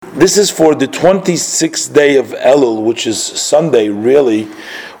This is for the 26th day of Elul, which is Sunday, really,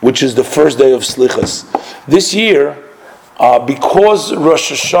 which is the first day of Selichos. This year, because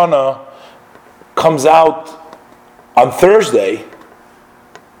Rosh Hashanah comes out on Thursday,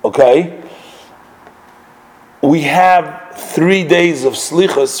 okay, we have 3 days of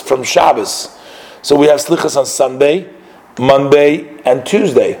Selichos from Shabbos. So we have Selichos on Sunday, Monday, and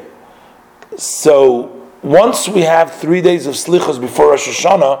Tuesday. So once we have 3 days of Selichos before Rosh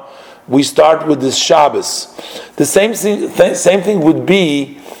Hashanah, we start with this Shabbos. The same thing would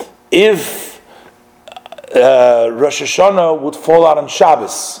be if Rosh Hashanah would fall out on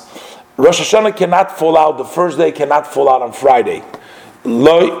Shabbos. Rosh Hashanah cannot fall out, the first day cannot fall out on Friday.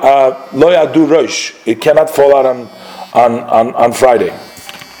 Lo yadu rosh, it cannot fall out on Friday.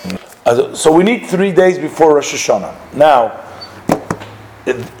 So we need 3 days before Rosh Hashanah. Now,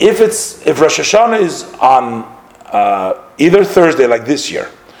 if Rosh Hashanah is on either Thursday, like this year,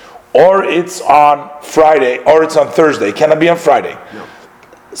 or it's on Friday, or it's on Thursday, it cannot be on Friday. No.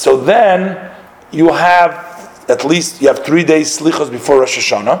 So then you have 3 days Selichos before Rosh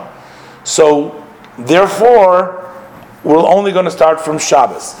Hashanah. So therefore, we're only going to start from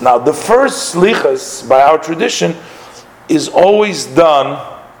Shabbos. Now, the first Selichos, by our tradition, is always done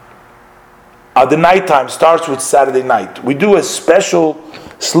at the nighttime, starts with Saturday night. We do a special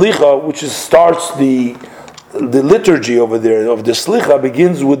Slicha, which starts the liturgy over there of the Slicha,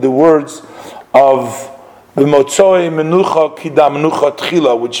 begins with the words of B'motzoi menucha kidam menucha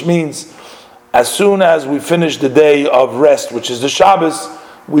tchila, which means as soon as we finish the day of rest, which is the Shabbos,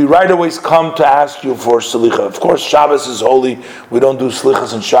 we right away come to ask you for Selicha. Of course, Shabbos is holy. We don't do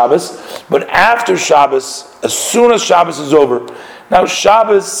Selichas on Shabbos. But after Shabbos, as soon as Shabbos is over, now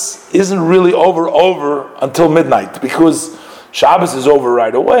Shabbos isn't really over until midnight, because Shabbos is over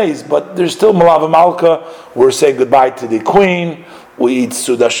right away, but there's still Malava Malka. We're saying goodbye to the queen. We eat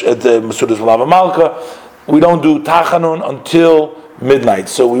Sudash at the Sudas Malava Malka. We don't do Tachanun until midnight.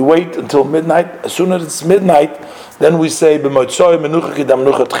 So we wait until midnight. As soon as it's midnight, then we say B'motzoi menucha kidam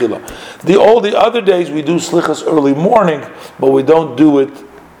menucha tchila. All the other days we do Slichas early morning, but we don't do it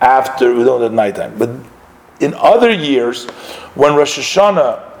after. We don't do it at nighttime. But in other years, when Rosh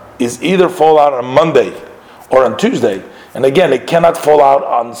Hashanah is either fall out on Monday or on Tuesday, and again, it cannot fall out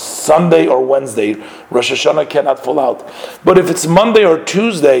on Sunday or Wednesday. Rosh Hashanah cannot fall out. But if it's Monday or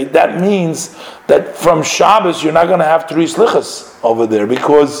Tuesday, that means that from Shabbos you're not going to have 3 Slichas over there,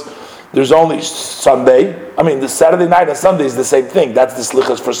 because there's only Sunday. I mean, the Saturday night and Sunday is the same thing. That's the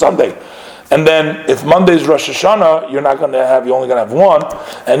Slichas for Sunday. And then if Monday is Rosh Hashanah, you're only going to have 1.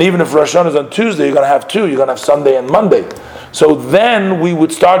 And even if Rosh Hashanah is on Tuesday, you're going to have 2. You're going to have Sunday and Monday. So then we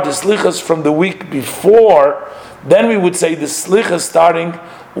would start the Slichas from the week before. Then we would say the Slichas starting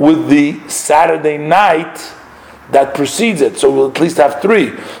with the Saturday night that precedes it. So we'll at least have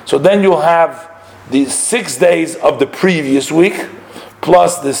 3. So then you'll have the 6 days of the previous week,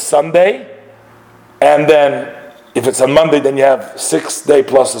 plus this Sunday, and then if it's on Monday, then you have 6 day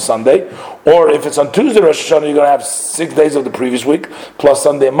plus a Sunday. Or if it's on Tuesday, Rosh Hashanah, you're going to have 6 days of the previous week, plus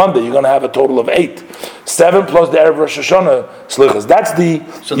Sunday and Monday. You're going to have a total of 8. 7 plus the Erev Rosh Hashanah Slichas. That's the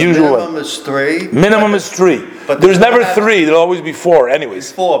usual. Minimum is 3. Minimum is 3. But there's never 3. There'll always be 4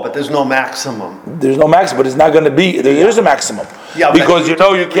 anyways. 4, but there's no maximum. There's no maximum, but it's not going to be. There is a maximum. Yeah, because you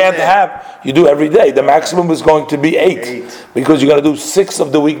can't have, you do every day. The maximum is going to be 8. Because you're going to do 6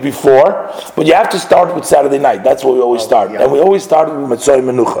 of the week before. But you have to start with Saturday night. That's what we always start. Yeah. And we always start with Metzoi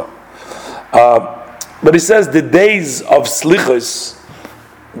Menucha. But it says the days of Slichos,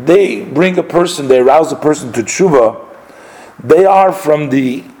 they bring a person, they arouse a person to tshuva. They are from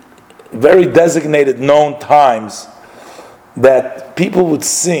the very designated known times that people would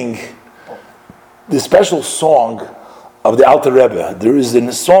sing the special song of the Alter Rebbe. There is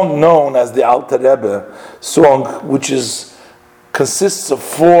a song known as the Alter Rebbe song, which consists of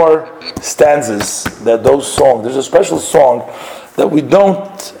 4 stanzas. There's a special song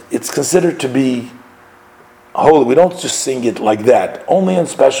that it's considered to be holy. We don't just sing it like that. Only on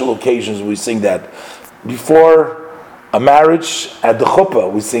special occasions we sing that. Before a marriage at the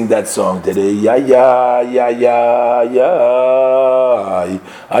chuppah, we sing that song. Ya ya ya ya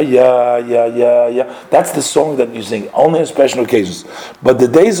ya ya ya. That's the song that you sing only on special occasions. But the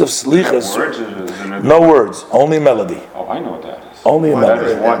days of Selichos, no words, only melody. Oh, I know what that is. Only a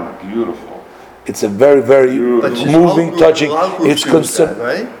melody. That is one beautiful. It's a very, very moving, touching. It's considered,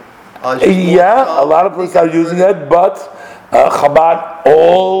 right? A lot of people are using it, but Chabad,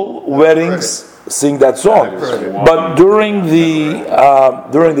 all weddings sing that song. But during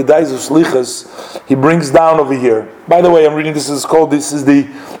the days of Selichos, he brings down over here. By the way, I'm reading. This is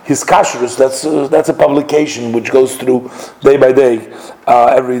his kashrus. That's a publication which goes through day by day,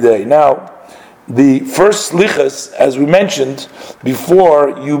 every day. Now, the first Selichos, as we mentioned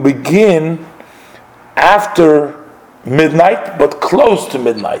before, you begin after midnight, but close to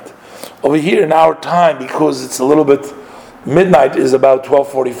midnight. Over here in our time, because it's a little bit. Midnight is about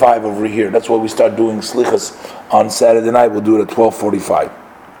 12:45 over here. That's why we start doing Selichos on Saturday night. We'll do it at 12:45.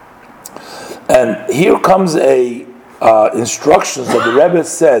 And here comes a instructions that the Rebbe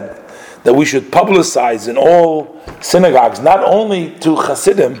said that we should publicize in all synagogues, not only to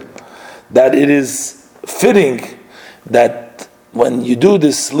Hasidim, that it is fitting that when you do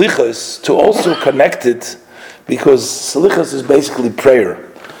this Selichos to also connect it, because Selichos is basically prayer.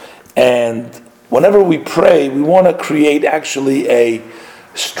 And whenever we pray, we want to create actually a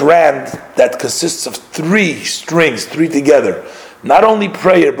strand that consists of three strings, three together. Not only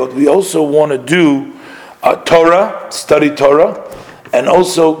prayer, but we also want to do Torah, study Torah, and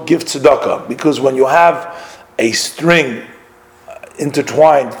also give tzedakah. Because when you have a string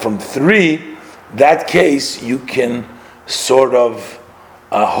intertwined from three, that case you can sort of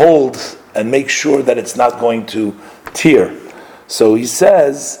hold and make sure that it's not going to tear. So he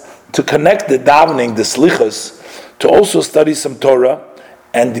says, to connect the davening, the slichas, to also study some Torah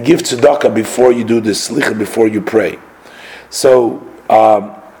and give tzedakah before you do the slicha, before you pray. So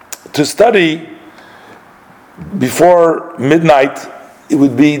to study before midnight, it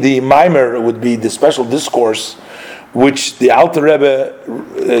would be the mimer, it would be the special discourse, which the Alter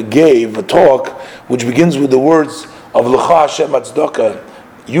Rebbe gave, a talk, which begins with the words of L'cha Hashem Hatzdaka,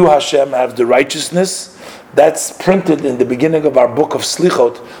 you Hashem have the righteousness. That's printed in the beginning of our book of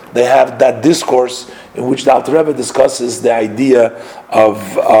Selichot. They have that discourse in which the Alter Rebbe discusses the idea of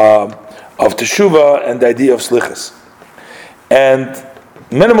Teshuvah and the idea of Selichos. And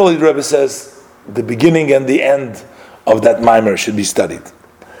minimally, the Rebbe says the beginning and the end of that mimer should be studied.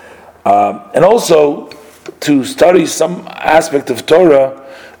 And also to study some aspect of Torah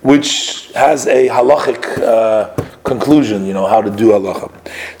which has a halachic conclusion, how to do halacha.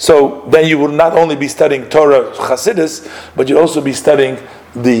 So then you will not only be studying Torah Chassidus, but you'll also be studying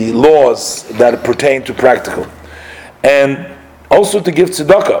the laws that pertain to practical. And also to give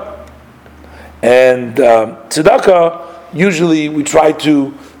tzedakah. And tzedakah, usually we try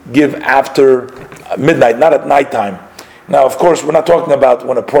to give after midnight, not at nighttime. Now, of course, we're not talking about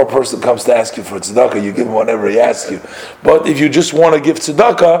when a poor person comes to ask you for tzedakah, you give him whatever he asks you. But if you just want to give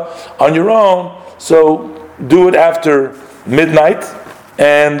tzedakah on your own, so do it after midnight,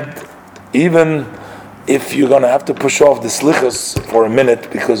 and even if you're going to have to push off the slichas for a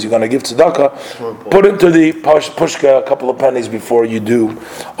minute because you're going to give tzedakah, put into the pushka a couple of pennies before you do,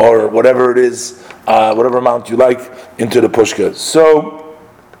 or whatever it is, whatever amount you like, into the pushka. So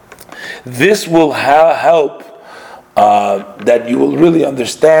this will help that you will really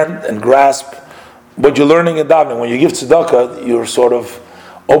understand and grasp what you're learning in davening. When you give tzedakah, you're sort of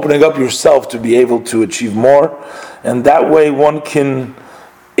opening up yourself to be able to achieve more, and that way one can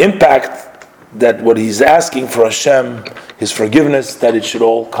impact that what he's asking for Hashem, his forgiveness, that it should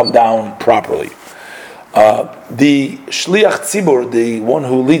all come down properly. The shliach tzibur, the one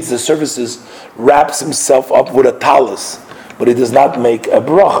who leads the services, wraps himself up with a talis, but he does not make a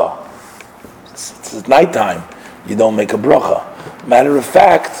bracha. It's nighttime. You don't make a bracha. Matter of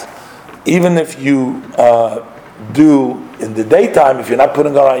fact, even if you do in the daytime, if you're not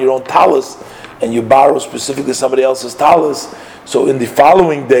putting on your own talis and you borrow specifically somebody else's talis, so in the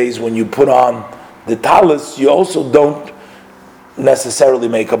following days when you put on the talis, you also don't necessarily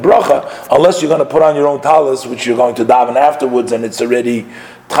make a bracha, unless you're going to put on your own talis, which you're going to daven afterwards, and it's already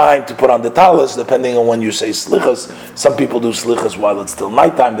time to put on the talis, depending on when you say slichas. Some people do slichas while it's still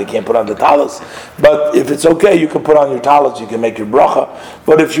nighttime, they can't put on the talis. But if it's okay, you can put on your talis, you can make your bracha.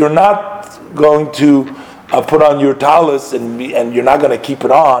 But if you're not going to put on your talis, and you're not going to keep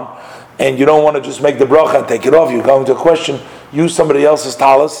it on, and you don't want to just make the bracha and take it off, you're going to question, use somebody else's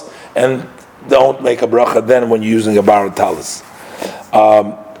talis, and don't make a bracha then when you're using a borrowed talis.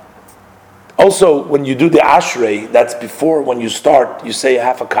 Also, when you do the ashrei, that's before when you start, you say a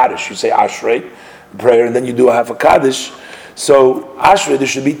half a kaddish. You say ashrei, prayer, and then you do a half a kaddish. So ashrei, there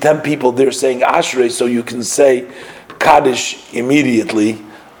should be 10 people there saying ashrei, so you can say kaddish immediately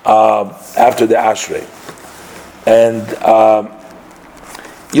after the ashrei. And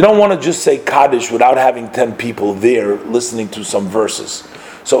you don't want to just say kaddish without having 10 people there listening to some verses.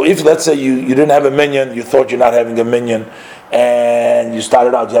 So if, let's say, you didn't have a minyan, you thought you're not having a minyan, and you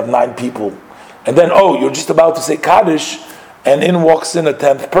started out, you have 9 people, and then, you're just about to say Kaddish, and in walks in a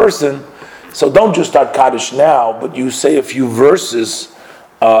 10th person, So don't just start Kaddish now, but you say a few verses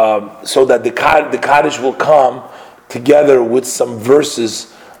so that the Kaddish will come together with some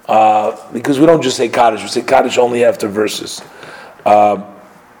verses, because we don't just say Kaddish, we say Kaddish only after verses. Now,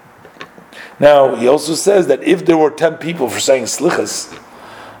 he also says that if there were 10 people for saying Selichos,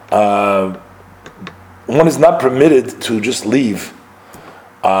 one is not permitted to just leave.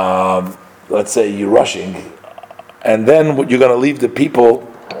 Let's say you're rushing, and then you're going to leave the people,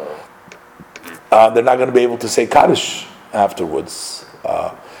 they're not going to be able to say Kaddish afterwards.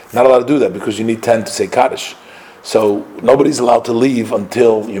 Not allowed to do that because you need 10 to say Kaddish. So nobody's allowed to leave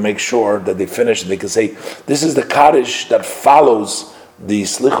until you make sure that they finish and they can say, this is the Kaddish that follows the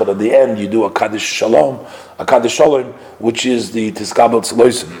Selichot. At the end, you do a Kaddish Shalom, which is the Tiskabel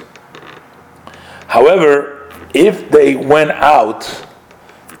Tzloisim. However, if they went out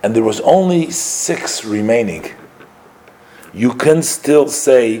and there was only 6 remaining, you can still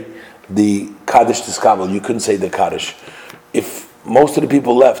say the Kaddish Tiskabel. You couldn't say the Kaddish. If most of the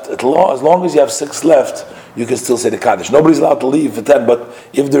people left, as long as you have 6 left, you can still say the Kaddish. Nobody's allowed to leave for 10, but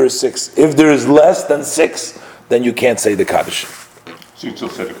if there is 6, if there is less than 6, then you can't say the Kaddish. So you still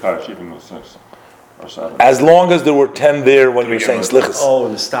say the Kaddish even with 6 or 7? As long as there were 10 there when you were saying Selichos. Oh,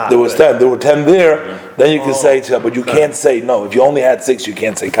 in the stop. There was 10. There were 10 there, then you can say it, but you can't say, no, if you only had 6, you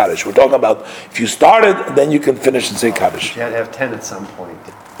can't say Kaddish. We're talking about if you started, then you can finish and say Kaddish. You had to have 10 at some point.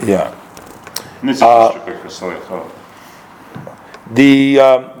 Yeah. And this is strictly for Selichos. The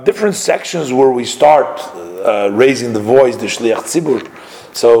different sections where we start raising the voice, the Shliach Tzibur.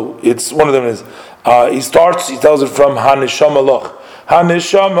 So it's one of them is he tells it from Hanisham Aloch.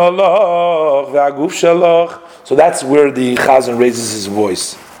 Hanisham Aloch ve'aguf shaloch. So that's where the Chazan raises his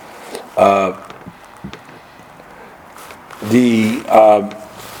voice. One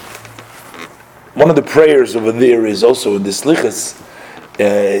of the prayers over there is also in the Selichos.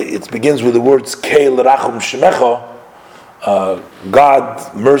 It begins with the words Keil Rachum Shemecha.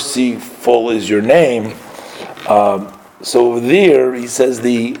 God, merciful is your name. So over there, he says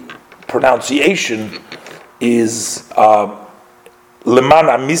the pronunciation is Leman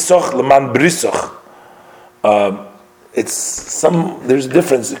Amisoch, Leman Brisoch. There's a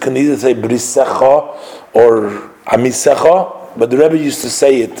difference. It can either say Brisecha or Amisecha, but the Rebbe used to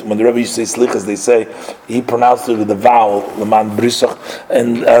say it, when the Rebbe used to say Selichos, they say, he pronounced it with the vowel, Leman Brisoch,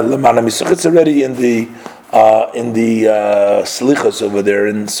 and Leman Amisoch. It's already in the Selichos over there,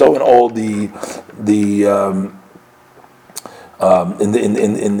 and so in all in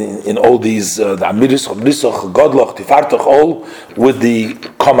all these the Amiris, Brisoch, Godloch, Tifartoch, all with the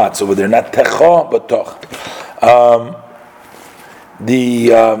komats over there, not Techa but Toch.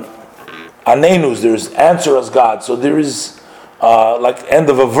 The Anenus, there's answer as God. So there is like end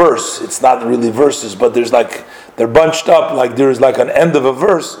of a verse. It's not really verses, but there's like they're bunched up. Like there is like an end of a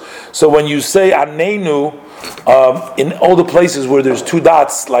verse. So when you say Anenu, in all the places where there's 2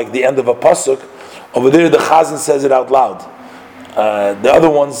 dots, like the end of a pasuk, over there the Chazan says it out loud. The other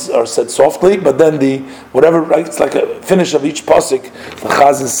ones are said softly, but then right, it's like a finish of each pasuk. The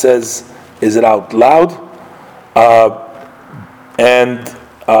Chazan says, "Is it out loud?" And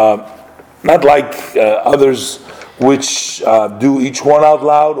not like others which do each one out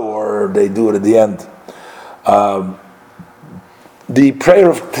loud, or they do it at the end. The prayer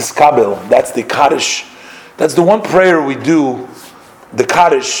of Tiskabel, that's the Kaddish. That's the one prayer we do, the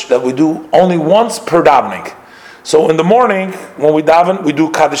Kaddish, that we do only once per davening. So in the morning, when we daven, we do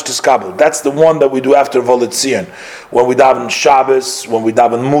Kaddish Tiskabel. That's the one that we do after Volitzion. When we daven Shabbos, when we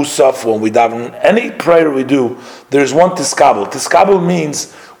daven Musaf, when we daven any prayer we do, there's one Tiskabel. Tiskabel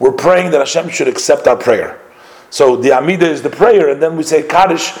means we're praying that Hashem should accept our prayer. So the Amida is the prayer, and then we say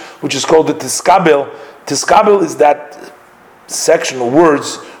Kaddish, which is called the Tiskabel. Tiskabel is that section of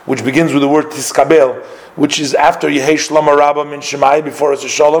words which begins with the word Tiskabel, which is after Yehei Shlama Rabbah Min Shemai, before Rosh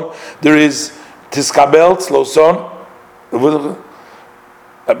Shalom. There is Tiskabel, Tzloson,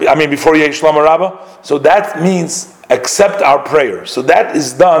 before Yehei Shlama Rabbah. So that means accept our prayer. So that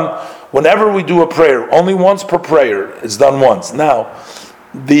is done whenever we do a prayer, only once per prayer. It's done once. Now,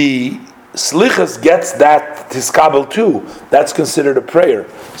 the Selichos gets that Tiskabel too. That's considered a prayer.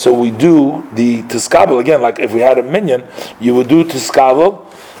 So we do the Tiskabel again, like if we had a minyan, you would do Tiskabel.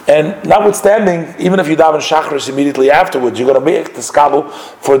 And notwithstanding, even if you daven Shachris immediately afterwards, you're going to make Tiskabel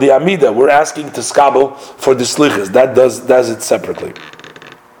for the Amida. We're asking Tiskabel for the Selichos. That does it separately.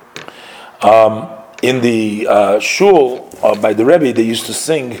 In the shul by the Rebbe, they used to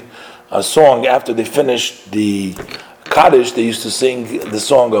sing a song after they finished the Kaddish. They used to sing the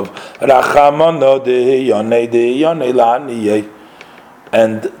song of Rachamano de Yonei La'aniyeh,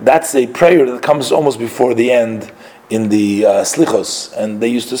 and that's a prayer that comes almost before the end in the Selichos, and they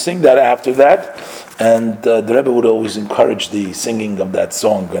used to sing that after that, and the Rebbe would always encourage the singing of that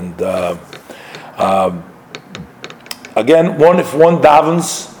song. And again, if one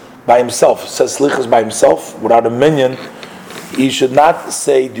davens by himself, says Selichos by himself, without a minyan, he should not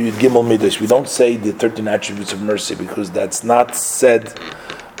say the Gimel Midas. We don't say the 13 attributes of mercy, because that's not said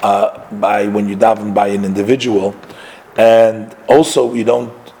by when you daven by an individual. And also, we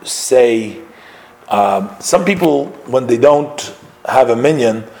don't say. Some people, when they don't have a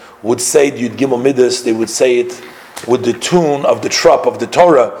minyan, would say the Yud Gimel Midas. They would say it with the tune of the trup of the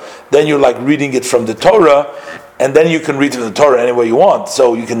Torah. Then you're like reading it from the Torah, and then you can read from the Torah any way you want.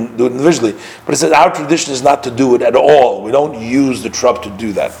 So you can do it individually. But it says our tradition is not to do it at all. We don't use the trup to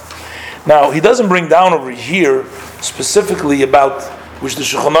do that. Now, he doesn't bring down over here specifically about which the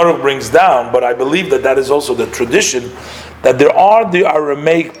Shulchan Aruch brings down, but I believe that is also the tradition, that there are the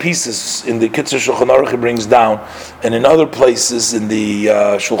Aramaic pieces in the Kitzur Shulchan Aruch he brings down, and in other places in the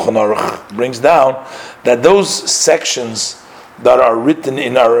Shulchan Aruch brings down, that those sections that are written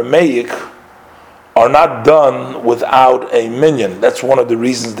in Aramaic are not done without a minyan. That's one of the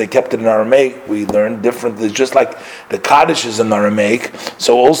reasons they kept it in Aramaic. We learned differently, just like the Kaddish is in Aramaic,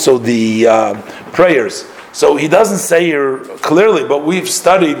 so also the prayers. So he doesn't say here clearly, but we've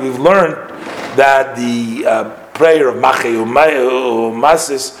learned that the prayer of Machei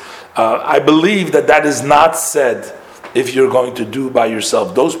Umasis, I believe that is not said if you're going to do by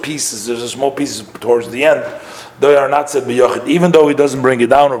yourself. Those pieces, there's a small pieces towards the end, they are not said b'yochid, even though he doesn't bring it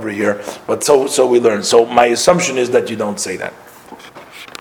down over here, but so we learn. So my assumption is that you don't say that.